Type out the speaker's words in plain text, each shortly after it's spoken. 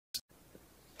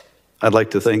I'd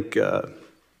like to think,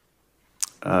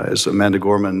 as Amanda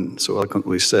Gorman so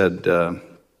eloquently said,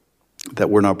 that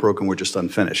we're not broken, we're just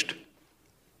unfinished.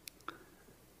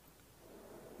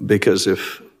 Because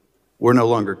if we're no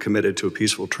longer committed to a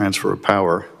peaceful transfer of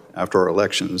power after our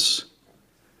elections,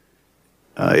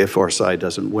 if our side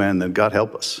doesn't win, then God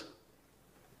help us.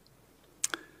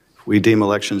 If we deem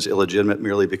elections illegitimate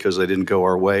merely because they didn't go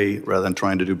our way, rather than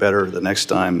trying to do better the next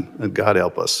time, then God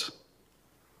help us.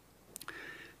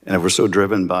 And if we're so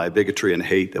driven by bigotry and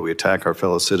hate that we attack our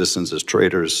fellow citizens as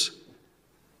traitors,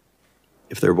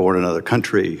 if they're born in another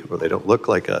country or they don't look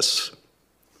like us,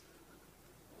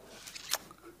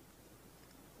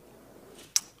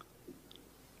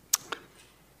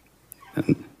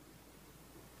 and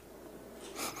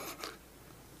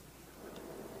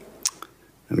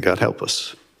God help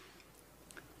us.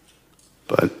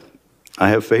 But I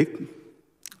have faith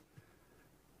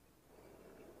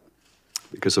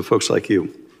because of folks like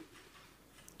you.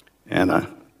 And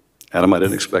Adam, I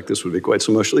didn't expect this would be quite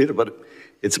so emotional either, but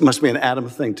it must be an Adam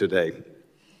thing today.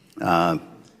 But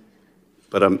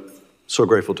I'm so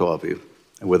grateful to all of you.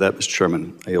 And with that, Mr.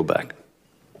 Chairman, I yield back.